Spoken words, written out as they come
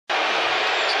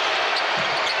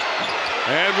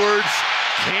Edwards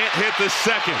can't hit the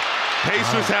second.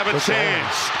 Pacers have a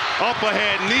chance. Up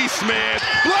ahead, Neesmith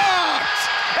blocked.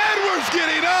 Edwards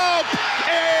getting up,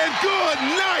 and good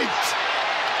night.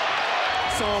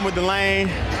 Saw him with the lane.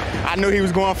 I knew he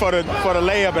was going for the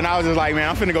layup, and I was just like, man,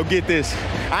 I'm finna go get this.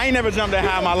 I ain't never jumped that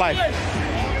high in my life.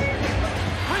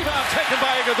 Rebound taken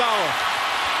by Iguodala.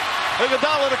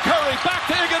 Iguodala to Curry, back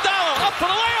to Iguodala, up for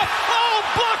the layup. Oh,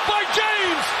 blocked by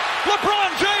James.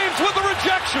 LeBron James with the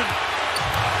rejection.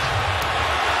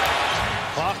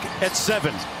 Clock at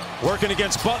 7. Working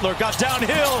against Butler, got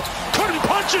downhill, couldn't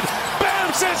punch it.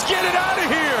 Bam says, get it out of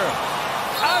here.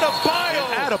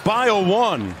 Adebayo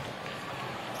won.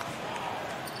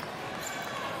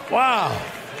 Wow.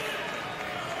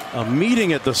 A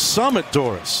meeting at the Summit,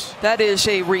 Doris. That is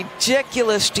a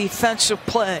ridiculous defensive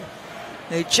play.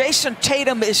 Jason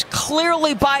Tatum is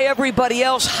clearly by everybody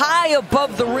else, high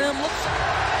above the rim.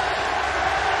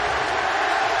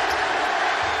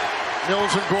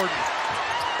 Mills and Gordon.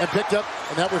 And picked up,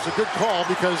 and that was a good call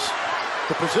because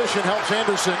the position helps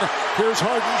Anderson. Here's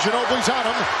Harden, Ginobili's on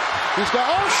him. He's got,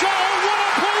 oh, shot, what a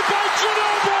play by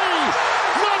Ginobili!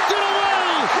 Knocked it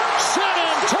away! San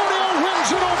Antonio wins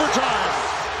in overtime.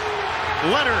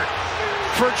 Leonard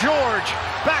for George,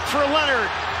 back for Leonard.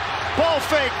 Ball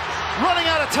fake, running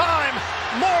out of time.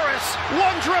 Morris,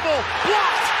 one dribble,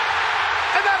 blocked!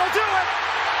 And that'll do it!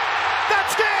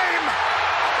 That's game!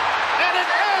 And it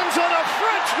ends on a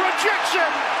French rejection.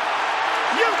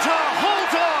 Utah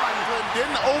holds on.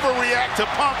 Didn't overreact to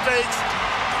pump fakes.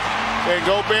 And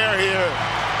Gobert here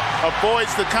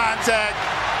avoids the contact,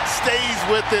 stays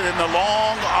with it, and the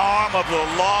long arm of the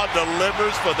law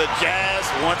delivers for the Jazz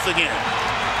once again.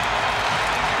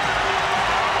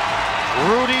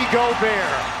 Rudy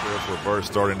Gobert. Levert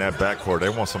starting that backcourt. They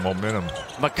want some momentum.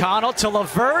 McConnell to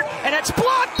Levert, and it's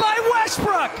blocked by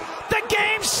Westbrook. The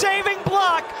game-saving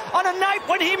block on a night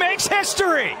when he makes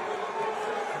history.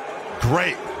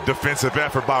 Great defensive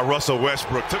effort by Russell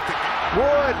Westbrook. Took the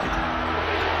Wood.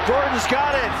 Gordon's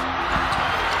got it.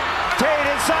 Tate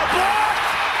inside, blocked.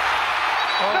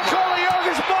 Nikola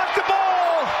Jokic blocked the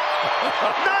ball.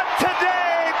 Not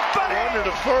today, but Under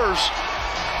the first.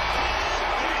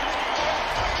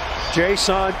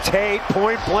 Jason Tate,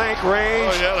 point-blank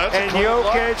range, and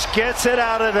Jokic gets it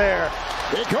out of there.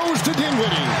 It goes to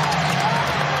Dinwiddie.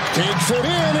 Takes it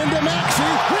in into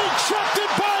Maxey. Rejected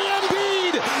by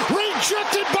Embiid.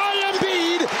 Rejected by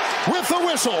Embiid with the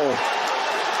whistle.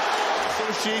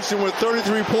 Association with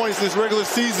 33 points this regular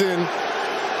season.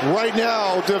 Right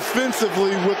now,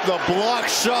 defensively with the block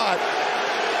shot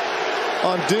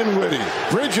on Dinwiddie.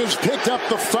 Bridges picked up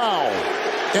the foul.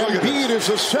 Embiid is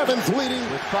the 7th leading.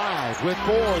 With 5, with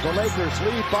 4, the Lakers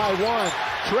lead by 1.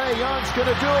 Trae Young's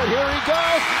gonna do it. Here he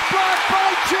goes. Blocked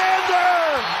by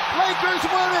Chandler. Lakers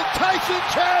win it. Tyson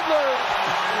Chandler.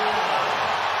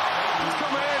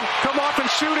 Come in, come off and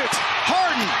shoot it.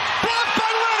 Harden. Blocked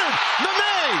by Leonard.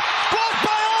 Nene. Blocked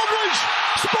by Aldridge.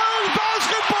 Spurs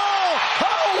basketball.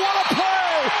 Oh, what a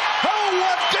play. Oh,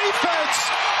 what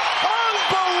defense.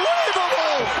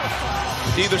 Unbelievable.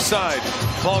 Either side.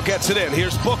 Ball gets it in.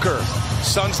 Here's Booker.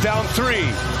 Suns down 3.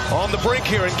 On the brink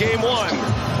here in game 1.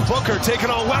 Booker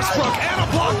taking on Westbrook. And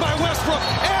a block by Westbrook.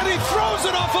 And he throws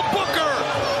it off of Booker.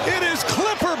 It is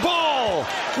Clipper ball.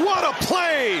 What a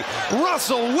play.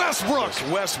 Russell Westbrook.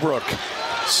 Westbrook.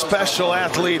 Special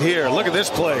athlete here. Look at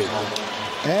this play.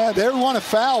 Yeah, they want a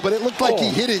foul, but it looked like he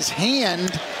hit his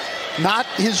hand, not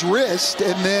his wrist,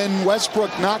 and then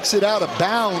Westbrook knocks it out of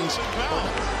bounds.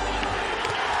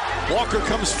 Walker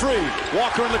comes free.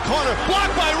 Walker in the corner.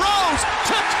 Blocked by Rose.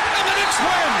 Tipped, and the Knicks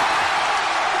win.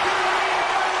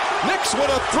 Knicks with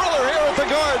a thriller here at the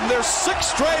Garden. They're 6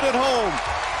 straight at home.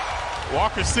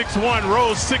 Walker 6'1",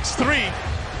 Rose 6'3".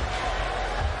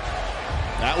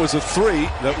 That was a 3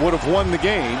 that would have won the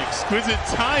game. Exquisite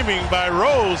timing by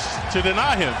Rose to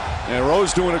deny him. And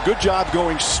Rose doing a good job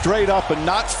going straight up and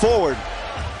not forward.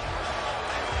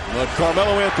 But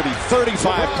Carmelo Anthony,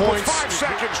 35 points. 5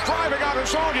 seconds, driving out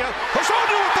Hezonja.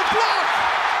 Hezonja with the block!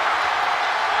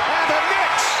 And the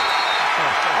Knicks,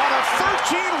 on a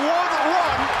 13-1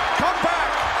 run, come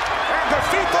back and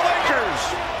defeat the Lakers.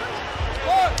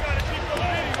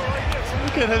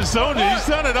 Look at Hezonja. He's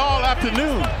done it all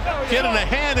afternoon. Getting a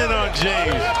hand in on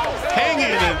James.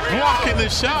 Hanging and blocking the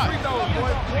shot.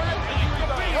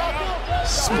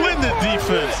 Splendid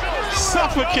defense.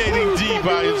 Suffocating D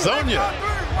by Hezonja.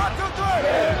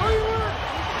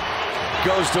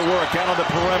 Goes to work out on the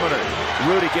perimeter.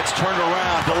 Rudy gets turned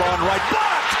around. DeLon right.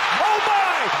 Blocked! Oh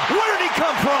my! Where did he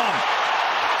come from?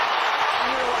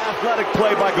 Athletic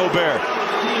play by Gobert.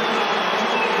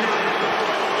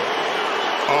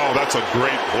 Oh, that's a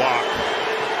great block.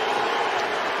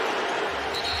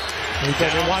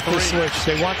 They want the switch.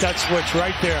 They want that switch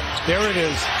right there. There it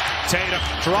is. Tatum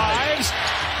drives,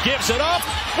 gives it up.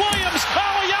 Williams,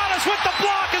 Giannis with the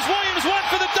block as Williams went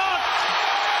for the dunk.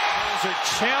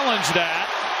 Challenge that.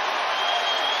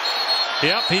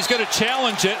 Yep, he's going to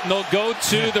challenge it, and they'll go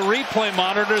to the replay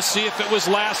monitor to see if it was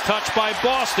last touched by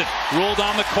Boston. Ruled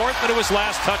on the court that it was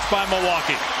last touched by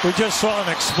Milwaukee. We just saw an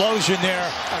explosion there.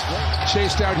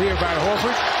 Chased out here by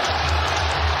Horford.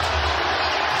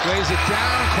 Lays it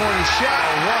down, corner shot.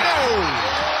 No!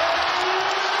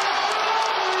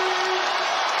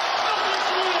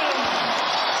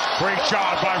 Great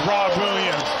job by Rob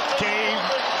Williams.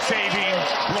 Game-saving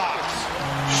blocks.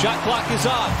 Shot clock is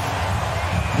off.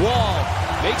 Wall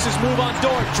makes his move on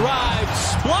Dort,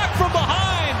 drives, blocked from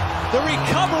behind, the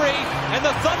recovery, and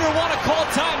the Thunder want to call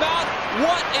timeout.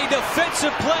 What a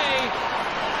defensive play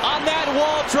on that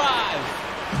Wall drive.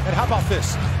 And how about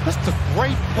this? This is a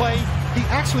great play. He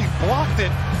actually blocked it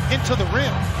into the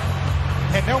rim.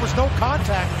 And there was no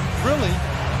contact, really,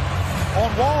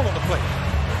 on Wall on the play.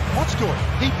 Watch Dort.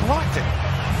 He blocked it.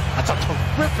 That's a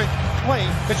terrific play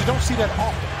because you don't see that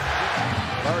often.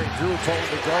 Larry Drew told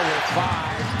to go with 5.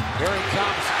 Here he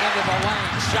comes into the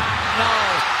lane. Shot, no.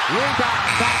 Rebound,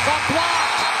 back up,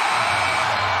 blocked.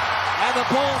 And the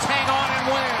Bulls hang on and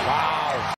win. Wow.